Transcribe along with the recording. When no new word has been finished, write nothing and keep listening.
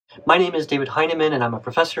My name is David Heineman, and I'm a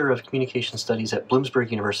professor of communication studies at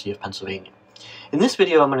Bloomsburg, University of Pennsylvania. In this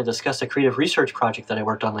video, I'm going to discuss a creative research project that I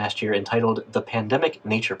worked on last year entitled The Pandemic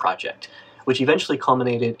Nature Project, which eventually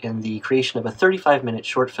culminated in the creation of a 35-minute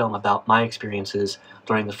short film about my experiences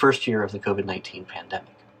during the first year of the COVID-19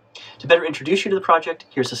 pandemic. To better introduce you to the project,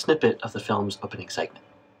 here's a snippet of the film's opening segment.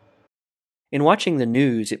 In watching the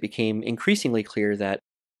news, it became increasingly clear that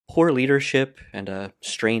poor leadership and a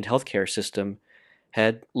strained healthcare system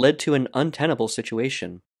had led to an untenable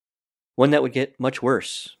situation, one that would get much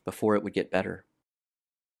worse before it would get better.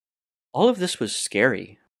 All of this was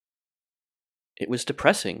scary. It was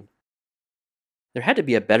depressing. There had to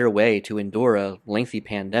be a better way to endure a lengthy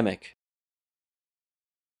pandemic.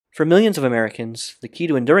 For millions of Americans, the key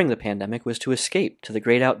to enduring the pandemic was to escape to the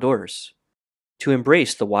great outdoors, to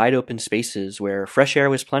embrace the wide open spaces where fresh air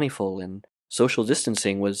was plentiful and social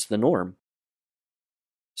distancing was the norm.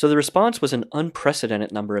 So the response was an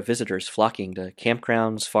unprecedented number of visitors flocking to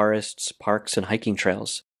campgrounds, forests, parks, and hiking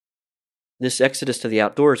trails. This exodus to the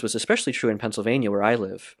outdoors was especially true in Pennsylvania, where I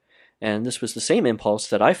live, and this was the same impulse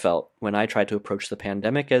that I felt when I tried to approach the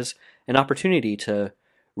pandemic as an opportunity to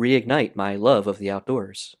reignite my love of the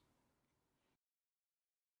outdoors.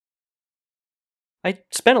 I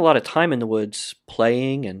spent a lot of time in the woods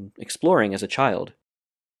playing and exploring as a child,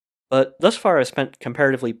 but thus far I've spent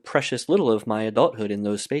comparatively precious little of my adulthood in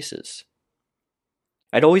those spaces.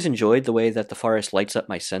 I'd always enjoyed the way that the forest lights up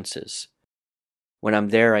my senses. When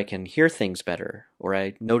I'm there, I can hear things better, or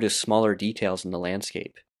I notice smaller details in the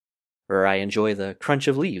landscape, or I enjoy the crunch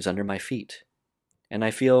of leaves under my feet, and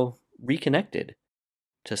I feel reconnected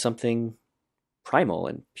to something primal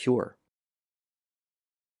and pure.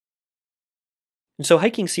 And so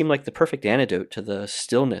hiking seemed like the perfect antidote to the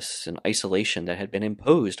stillness and isolation that had been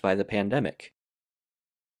imposed by the pandemic.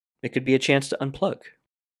 It could be a chance to unplug,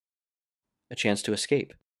 a chance to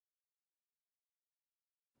escape.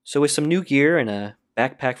 So with some new gear and a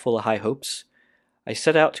backpack full of high hopes, I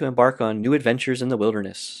set out to embark on new adventures in the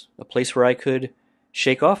wilderness, a place where I could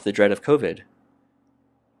shake off the dread of COVID,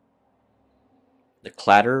 the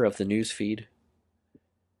clatter of the news feed,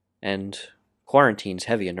 and quarantine's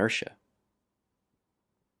heavy inertia.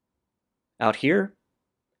 Out here,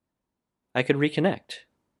 I could reconnect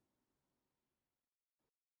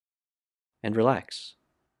and relax.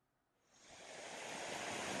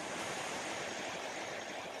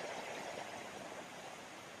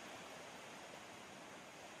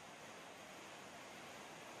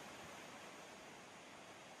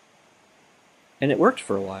 And it worked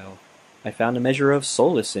for a while. I found a measure of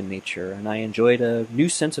solace in nature, and I enjoyed a new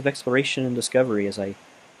sense of exploration and discovery as I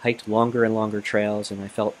hiked longer and longer trails, and I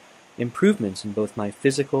felt improvements in both my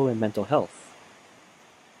physical and mental health.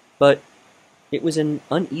 But it was an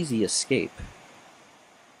uneasy escape.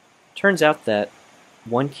 Turns out that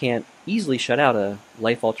one can't easily shut out a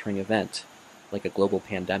life-altering event like a global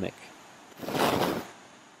pandemic.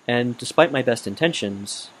 And despite my best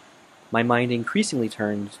intentions, my mind increasingly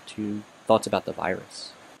turned to thoughts about the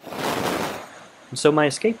virus. And so my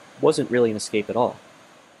escape wasn't really an escape at all.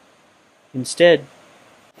 Instead,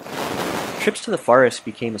 trips to the forest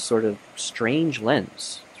became a sort of strange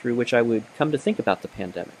lens through which I would come to think about the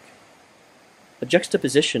pandemic. A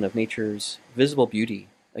juxtaposition of nature's visible beauty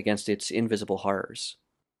against its invisible horrors.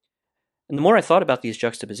 And the more I thought about these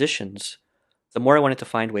juxtapositions, the more I wanted to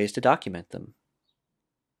find ways to document them.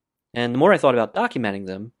 And the more I thought about documenting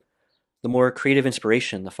them, the more creative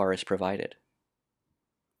inspiration the forest provided.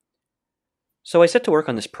 So I set to work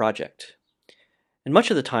on this project. And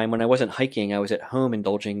much of the time when I wasn't hiking, I was at home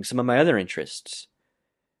indulging some of my other interests.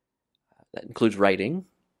 That includes writing,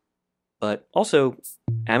 but also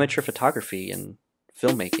amateur photography and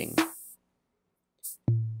filmmaking.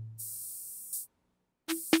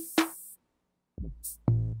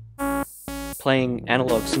 Playing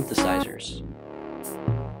analog synthesizers.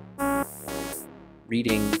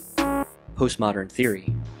 Reading postmodern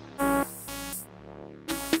theory. And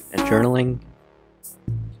journaling.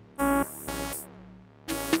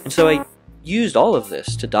 And so I used all of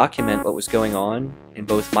this to document what was going on in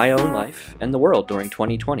both my own life and the world during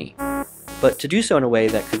 2020, but to do so in a way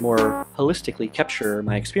that could more holistically capture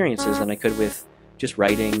my experiences than I could with just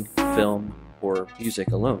writing, film, or music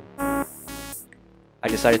alone. I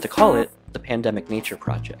decided to call it the Pandemic Nature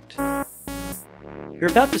Project. You're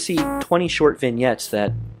about to see 20 short vignettes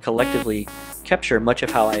that collectively capture much of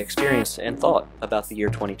how I experienced and thought about the year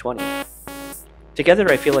 2020.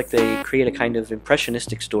 Together, I feel like they create a kind of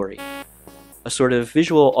impressionistic story, a sort of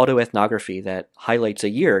visual autoethnography that highlights a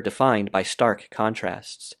year defined by stark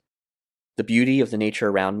contrasts. The beauty of the nature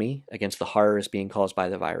around me against the horrors being caused by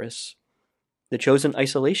the virus, the chosen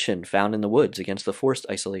isolation found in the woods against the forced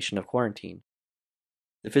isolation of quarantine,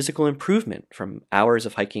 the physical improvement from hours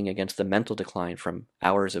of hiking against the mental decline from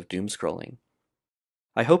hours of doom scrolling.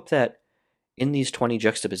 I hope that in these 20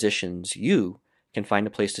 juxtapositions, you can find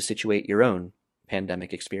a place to situate your own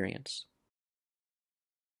pandemic experience.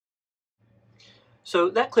 So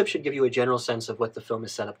that clip should give you a general sense of what the film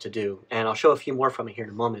is set up to do, and I'll show a few more from it here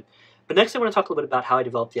in a moment. But next I want to talk a little bit about how I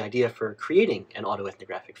developed the idea for creating an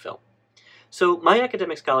autoethnographic film. So my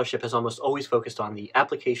academic scholarship has almost always focused on the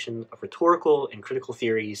application of rhetorical and critical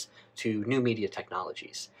theories to new media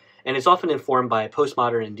technologies, and it's often informed by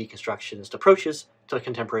postmodern and deconstructionist approaches to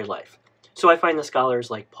contemporary life. So I find that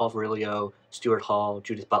scholars like Paul Virilio, Stuart Hall,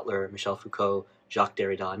 Judith Butler, Michel Foucault, Jacques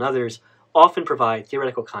Derrida, and others often provide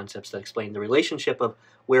theoretical concepts that explain the relationship of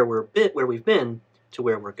where we've been to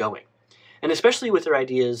where we're going. And especially with their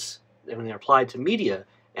ideas, when they're applied to media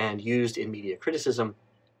and used in media criticism,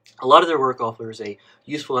 a lot of their work offers a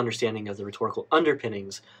useful understanding of the rhetorical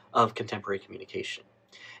underpinnings of contemporary communication.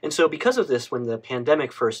 And so because of this, when the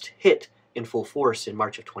pandemic first hit in full force in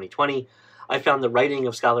March of 2020, I found the writing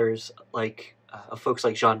of scholars like folks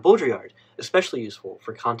like Jean Baudrillard especially useful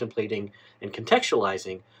for contemplating and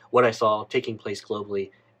contextualizing what I saw taking place globally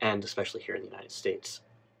and especially here in the United States.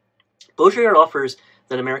 Baudrillard offers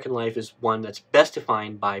that American life is one that's best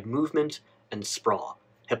defined by movement and sprawl,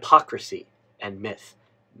 hypocrisy and myth,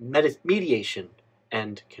 mediation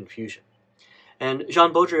and confusion. And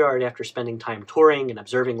Jean Baudrillard, after spending time touring and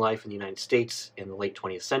observing life in the United States in the late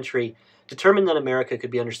 20th century, determined that America could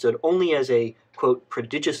be understood only as a, quote,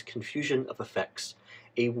 prodigious confusion of effects,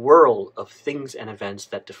 a whirl of things and events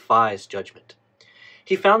that defies judgment.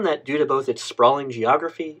 He found that due to both its sprawling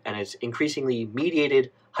geography and its increasingly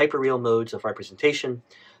mediated, hyperreal modes of representation,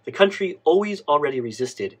 the country always already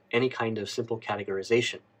resisted any kind of simple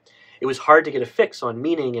categorization. It was hard to get a fix on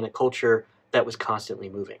meaning in a culture that was constantly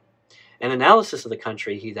moving. An analysis of the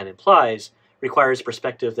country, he then implies, requires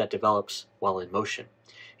perspective that develops while in motion.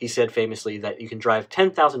 He said famously that you can drive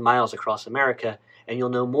 10,000 miles across America and you'll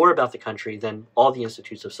know more about the country than all the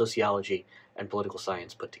institutes of sociology and political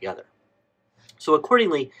science put together. So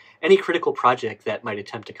accordingly, any critical project that might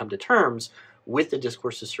attempt to come to terms with the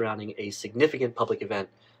discourses surrounding a significant public event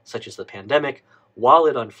such as the pandemic, while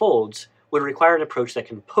it unfolds, would require an approach that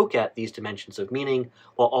can poke at these dimensions of meaning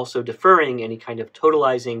while also deferring any kind of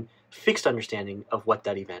totalizing, fixed understanding of what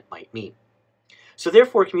that event might mean. So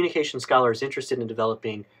therefore, communication scholars interested in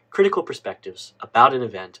developing critical perspectives about an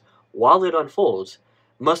event while it unfolds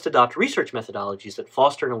must adopt research methodologies that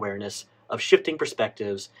foster an awareness of shifting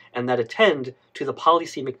perspectives and that attend to the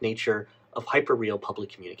polysemic nature of hyperreal public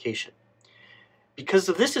communication. Because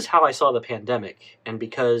of this is how I saw the pandemic, and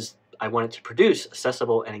because I wanted to produce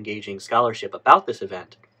accessible and engaging scholarship about this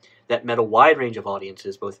event that met a wide range of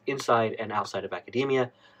audiences both inside and outside of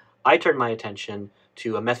academia, I turned my attention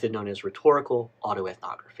to a method known as rhetorical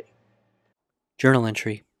autoethnography. Journal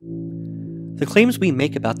entry. The claims we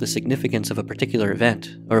make about the significance of a particular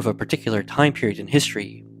event or of a particular time period in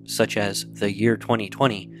history, such as the year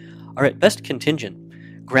 2020, are at best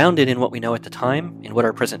contingent, grounded in what we know at the time and what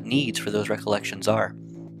our present needs for those recollections are.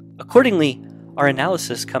 Accordingly, our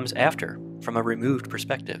analysis comes after, from a removed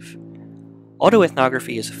perspective.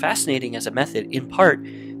 Autoethnography is fascinating as a method in part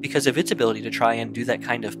because of its ability to try and do that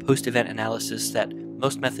kind of post-event analysis that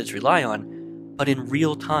most methods rely on, but in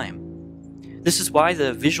real time. This is why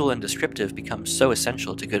the visual and descriptive becomes so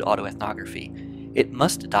essential to good autoethnography. It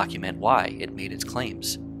must document why it made its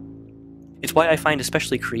claims. It's why I find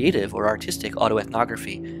especially creative or artistic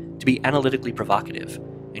autoethnography to be analytically provocative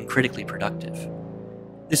and critically productive.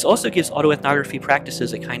 This also gives autoethnography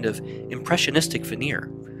practices a kind of impressionistic veneer,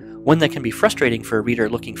 one that can be frustrating for a reader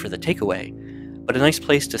looking for the takeaway, but a nice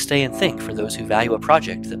place to stay and think for those who value a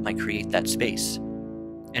project that might create that space.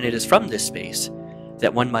 And it is from this space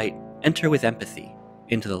that one might enter with empathy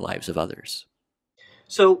into the lives of others.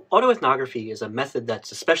 So autoethnography is a method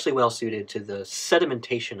that's especially well suited to the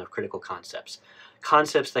sedimentation of critical concepts,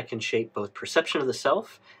 concepts that can shape both perception of the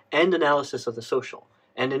self and analysis of the social,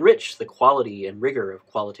 and enrich the quality and rigor of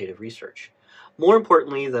qualitative research. More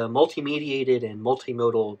importantly, the multimediated and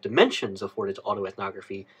multimodal dimensions afforded to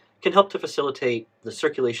autoethnography can help to facilitate the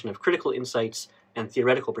circulation of critical insights and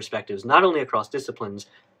theoretical perspectives not only across disciplines,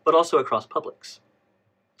 but also across publics.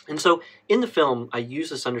 And so, in the film, I use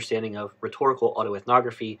this understanding of rhetorical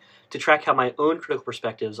autoethnography to track how my own critical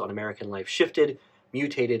perspectives on American life shifted,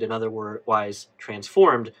 mutated, and otherwise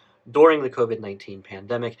transformed during the COVID-19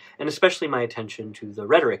 pandemic, and especially my attention to the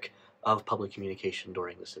rhetoric of public communication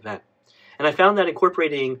during this event. And I found that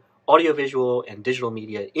incorporating audiovisual and digital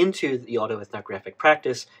media into the autoethnographic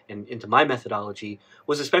practice and into my methodology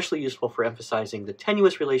was especially useful for emphasizing the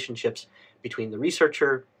tenuous relationships between the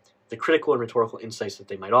researcher, the critical and rhetorical insights that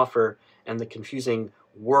they might offer, and the confusing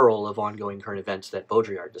whirl of ongoing current events that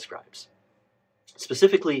Baudrillard describes.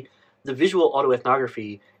 Specifically, the visual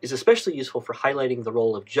autoethnography is especially useful for highlighting the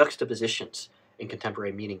role of juxtapositions in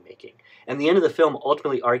contemporary meaning-making. And the end of the film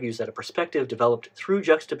ultimately argues that a perspective developed through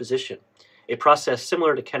juxtaposition, a process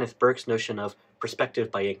similar to Kenneth Burke's notion of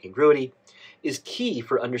perspective by incongruity, is key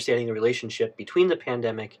for understanding the relationship between the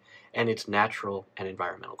pandemic and its natural and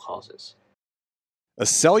environmental causes. A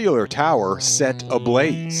cellular tower set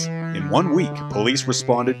ablaze. In 1 week, police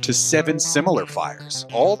responded to 7 similar fires,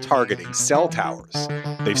 all targeting cell towers.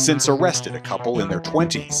 They've since arrested a couple in their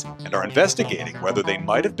 20s and are investigating whether they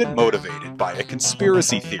might have been motivated by a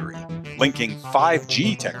conspiracy theory linking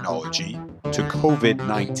 5G technology to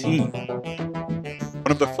COVID-19.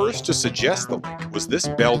 One of the first to suggest the link was this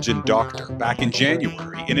Belgian doctor back in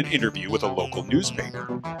January in an interview with a local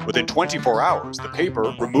newspaper. Within 24 hours, the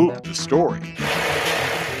paper removed the story.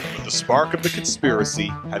 But the spark of the conspiracy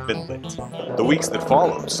had been lit. The weeks that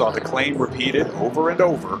followed saw the claim repeated over and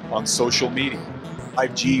over on social media.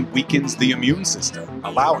 5G weakens the immune system,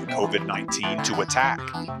 allowing COVID-19 to attack.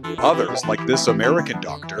 Others, like this American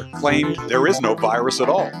doctor, claimed there is no virus at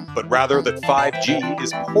all, but rather that 5G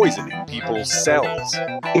is poisoning people's cells.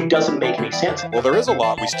 It doesn't make any sense. Well, there is a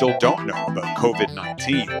lot we still don't know about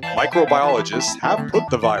COVID-19. Microbiologists have put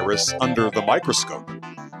the virus under the microscope.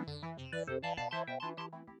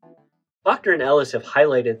 Faulkner and Ellis have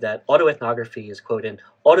highlighted that autoethnography is, quote, an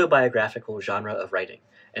autobiographical genre of writing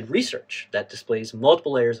and research that displays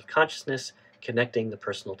multiple layers of consciousness connecting the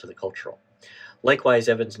personal to the cultural. Likewise,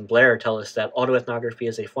 Evans and Blair tell us that autoethnography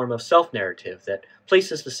is a form of self-narrative that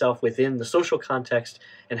places the self within the social context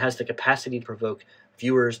and has the capacity to provoke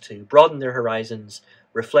viewers to broaden their horizons,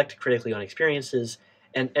 reflect critically on experiences,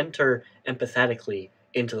 and enter empathetically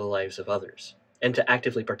into the lives of others, and to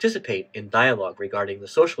actively participate in dialogue regarding the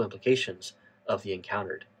social implications of the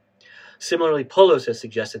encountered. Similarly, Polos has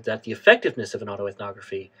suggested that the effectiveness of an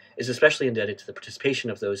autoethnography is especially indebted to the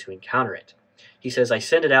participation of those who encounter it. He says, I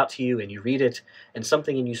send it out to you and you read it, and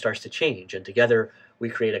something in you starts to change, and together we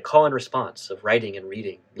create a call and response of writing and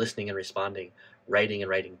reading, listening and responding, writing and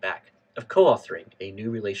writing back, of co-authoring a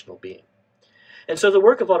new relational being. And so the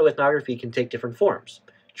work of autoethnography can take different forms: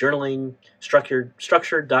 journaling,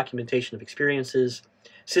 structured documentation of experiences,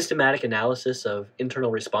 systematic analysis of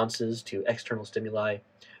internal responses to external stimuli,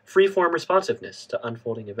 free-form responsiveness to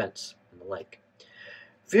unfolding events, and the like.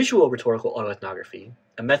 Visual rhetorical autoethnography,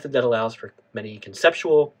 a method that allows for many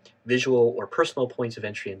conceptual, visual, or personal points of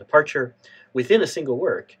entry and departure within a single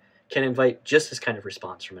work, can invite just this kind of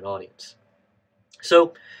response from an audience.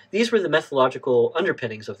 So these were the methodological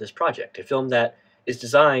underpinnings of this project, a film that is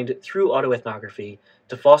designed through autoethnography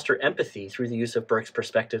to foster empathy through the use of Burke's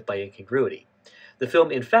perspective by incongruity. The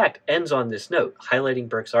film, in fact, ends on this note, highlighting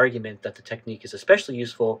Burke's argument that the technique is especially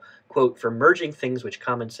useful, quote, for merging things which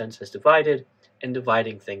common sense has divided and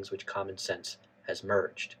dividing things which common sense has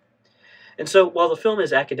merged. And so, while the film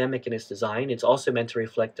is academic in its design, it's also meant to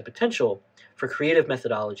reflect the potential for creative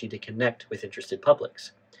methodology to connect with interested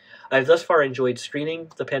publics. I've thus far enjoyed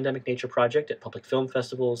screening the Pandemic Nature Project at public film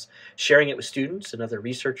festivals, sharing it with students and other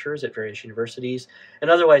researchers at various universities,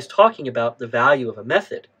 and otherwise talking about the value of a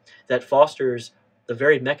method that fosters the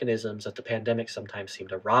very mechanisms that the pandemic sometimes seem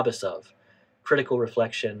to rob us of: critical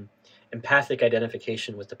reflection, empathic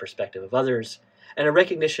identification with the perspective of others, and a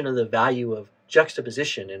recognition of the value of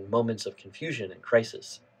juxtaposition in moments of confusion and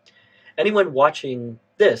crisis. Anyone watching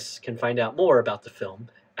this can find out more about the film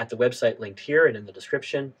at the website linked here and in the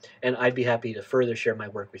description, and I'd be happy to further share my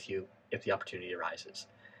work with you if the opportunity arises.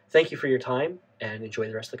 Thank you for your time, and enjoy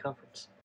the rest of the conference.